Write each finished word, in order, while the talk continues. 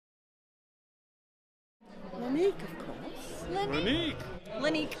Lenique, of course. Lenique.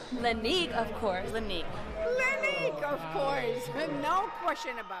 Lenique. Lenique, of course. Lenique. Lenique, of course. No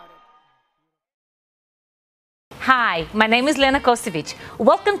question about it. Hi, my name is Lena Kosovich.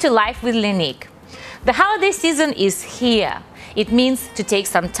 Welcome to Life with Lenique. The holiday season is here. It means to take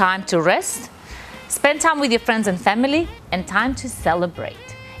some time to rest, spend time with your friends and family, and time to celebrate.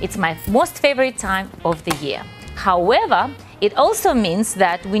 It's my most favorite time of the year. However, it also means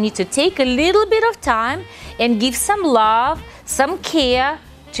that we need to take a little bit of time and give some love, some care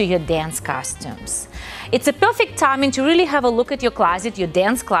to your dance costumes. It's a perfect timing to really have a look at your closet, your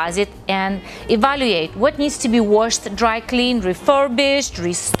dance closet, and evaluate what needs to be washed, dry cleaned, refurbished,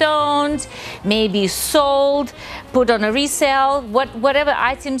 restoned, maybe sold, put on a resale, whatever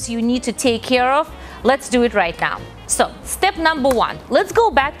items you need to take care of. Let's do it right now. So, step number one, let's go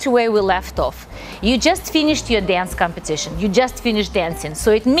back to where we left off. You just finished your dance competition. You just finished dancing.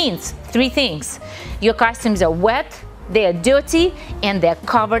 So it means three things. Your costumes are wet, they are dirty, and they're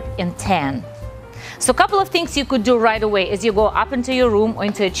covered in tan. So a couple of things you could do right away as you go up into your room or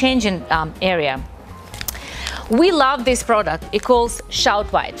into a changing area. We love this product. It calls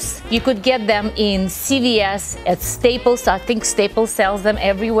Shout Wipes. You could get them in CVS, at Staples. I think Staples sells them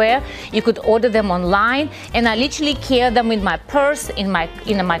everywhere. You could order them online, and I literally carry them in my purse, in my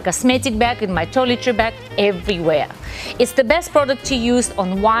cosmetic bag, in my toiletry bag, everywhere. It's the best product to use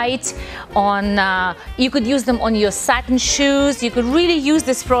on white, you could use them on your satin shoes. You could really use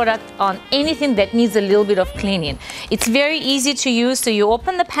this product on anything that needs a little bit of cleaning. It's very easy to use, so you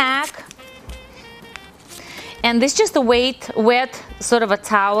open the pack, and this is just a wet sort of a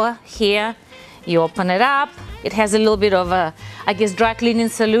towel here. You open it up. It has a little bit of a, I guess, dry cleaning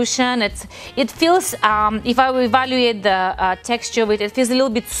solution. It feels, if I evaluate the texture of it, it feels a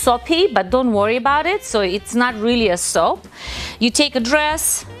little bit soapy, but don't worry about it. So it's not really a soap. You take a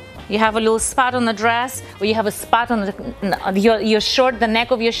dress, you have a little spot on the dress, or you have a spot on your shirt, the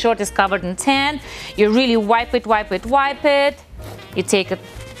neck of your shirt is covered in tan. You really wipe it. You take a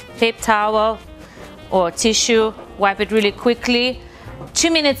paper towel or tissue, wipe it really quickly. 2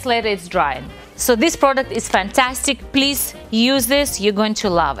 minutes later, it's drying. So this product is fantastic. Please use this. You're going to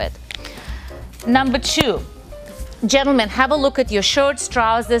love it. Number two, gentlemen, have a look at your shirts,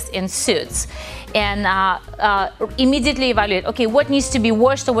 trousers, and suits, and immediately evaluate, okay, what needs to be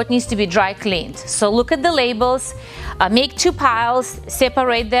washed or what needs to be dry cleaned. So look at the labels, make two piles,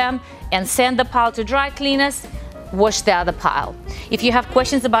 separate them, and send the pile to dry cleaners. Wash the other pile. If you have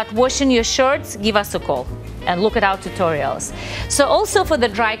questions about washing your shirts, give us a call and look at our tutorials. So also for the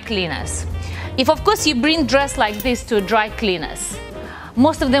dry cleaners, if of course you bring dress like this to dry cleaners,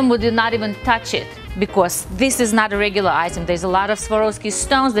 most of them would not even touch it because this is not a regular item. There's a lot of Swarovski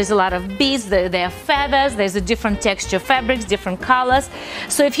stones, there's a lot of beads, there are feathers, there's a different texture fabrics, different colors.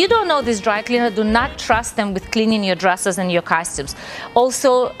 So if you don't know this dry cleaner, do not trust them with cleaning your dresses and your costumes.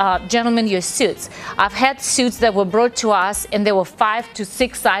 Also, gentlemen, your suits. I've had suits that were brought to us and they were 5 to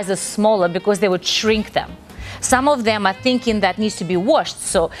 6 sizes smaller because they would shrink them. Some of them are thinking that needs to be washed.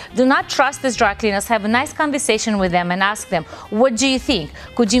 So do not trust these dry cleaners. Have a nice conversation with them and ask them, what do you think?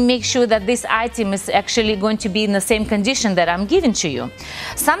 Could you make sure that this item is actually going to be in the same condition that I'm giving to you?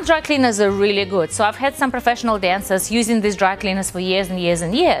 Some dry cleaners are really good. So I've had some professional dancers using these dry cleaners for years and years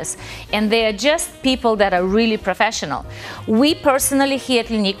and years. And they are just people that are really professional. We personally here at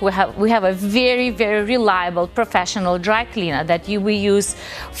Lenique, we have a very, very reliable professional dry cleaner that we use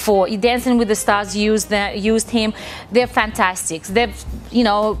for Dancing with the Stars, used him. They're fantastic. They've,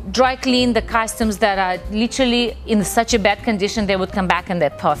 dry cleaned the costumes that are literally in such a bad condition, they would come back and they're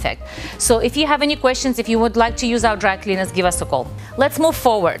perfect. So if you have any questions, if you would like to use our dry cleaners, give us a call. Let's move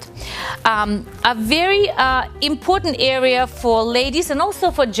forward. A very important area for ladies and also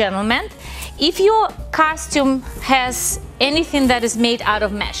for gentlemen, if your costume has anything that is made out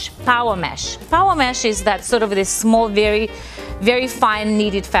of mesh, power mesh. Power mesh is that sort of this small, very fine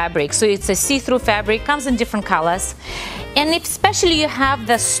knitted fabric. So it's a see-through fabric, comes in different colors. And if especially you have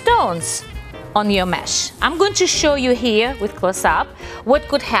the stones on your mesh. I'm going to show you here with close-up what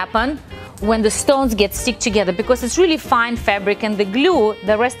could happen when the stones get stick together, because it's really fine fabric and the glue,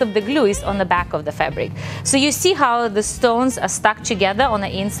 the rest of the glue is on the back of the fabric. So you see how the stones are stuck together on the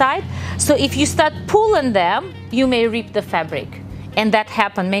inside. So if you start pulling them, you may rip the fabric. And that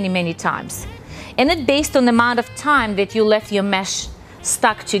happened many, many times. And it's based on the amount of time that you left your mesh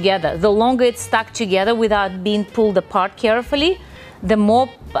stuck together. The longer it's stuck together without being pulled apart carefully, the more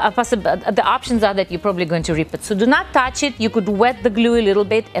the options are that you're probably going to rip it. So do not touch it. You could wet the glue a little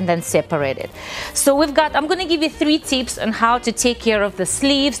bit and then separate it. So I'm going to give you 3 tips on how to take care of the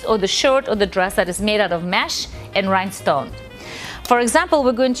sleeves or the shirt or the dress that is made out of mesh and rhinestone. For example,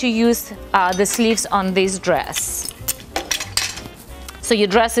 we're going to use the sleeves on this dress. So your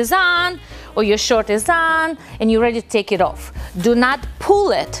dress is on, or your shirt is on, and you're ready to take it off. Do not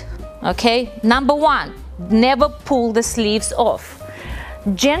pull it, okay? Number one, never pull the sleeves off.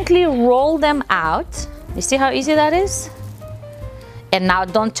 Gently roll them out. You see how easy that is? And now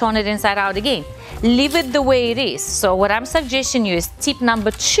don't turn it inside out again. Leave it the way it is. So what I'm suggesting you is tip number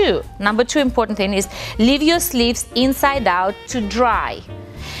two. Number two important thing is leave your sleeves inside out to dry.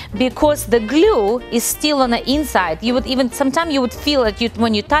 Because the glue is still on the inside. You would even, sometimes you would feel it,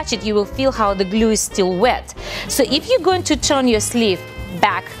 when you touch it, you will feel how the glue is still wet. So if you're going to turn your sleeve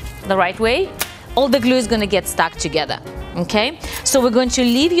back the right way, all the glue is going to get stuck together, okay? So we're going to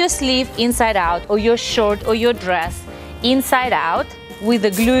leave your sleeve inside out, or your shirt or your dress inside out with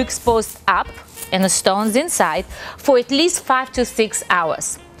the glue exposed up and the stones inside for at least 5 to 6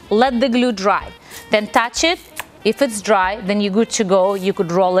 hours. Let the glue dry, then touch it. If it's dry, then you're good to go. You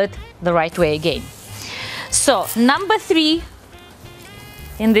could roll it the right way again. So number three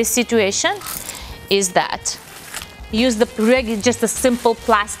in this situation is that use just a simple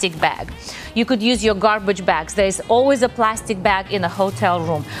plastic bag. You could use your garbage bags. There is always a plastic bag in a hotel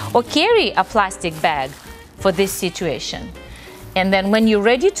room, or carry a plastic bag for this situation. And then when you're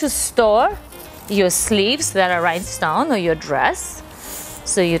ready to store your sleeves that are rhinestone or your dress,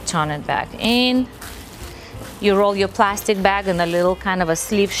 so you turn it back in. You roll your plastic bag in a little kind of a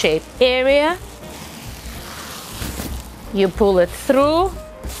sleeve shaped area. You pull it through,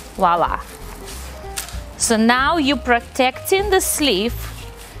 voila. So now you're protecting the sleeve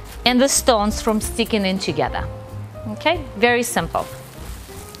and the stones from sticking in together. Okay, very simple.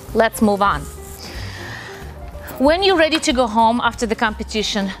 Let's move on. When you're ready to go home after the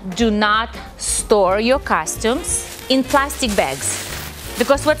competition, do not store your costumes in plastic bags,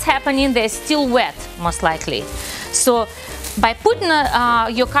 because what's happening, they're still wet, most likely. So by putting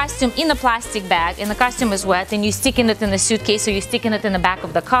your costume in a plastic bag, and the costume is wet, and you're sticking it in a suitcase, or you're sticking it in the back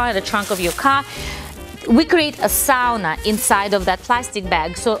of the car, the trunk of your car, we create a sauna inside of that plastic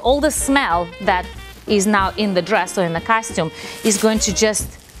bag. So all the smell that is now in the dress or in the costume is going to just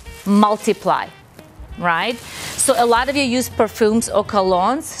multiply, right? So a lot of you use perfumes or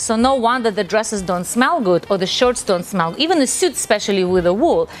colognes, so no wonder the dresses don't smell good, or the shirts don't smell, even the suits, especially with the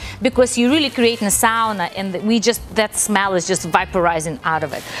wool, because you're really creating a sauna, and that smell is just vaporizing out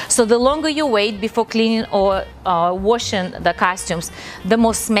of it. So the longer you wait before cleaning or washing the costumes, the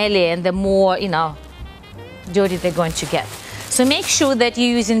more smelly and the more, dirty they're going to get. So make sure that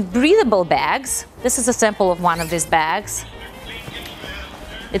you're using breathable bags. This is a sample of one of these bags.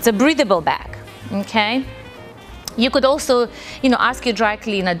 It's a breathable bag, okay? You could also, ask your dry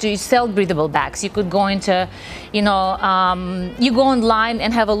cleaner, do you sell breathable bags? You could go into, you go online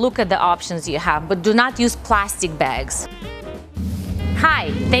and have a look at the options you have, but do not use plastic bags.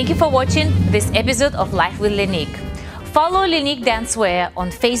 Hi, thank you for watching this episode of Life with Lenique. Follow Lenique Dancewear on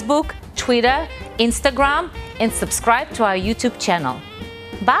Facebook, Twitter, Instagram, and subscribe to our YouTube channel.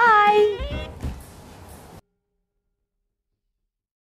 Bye!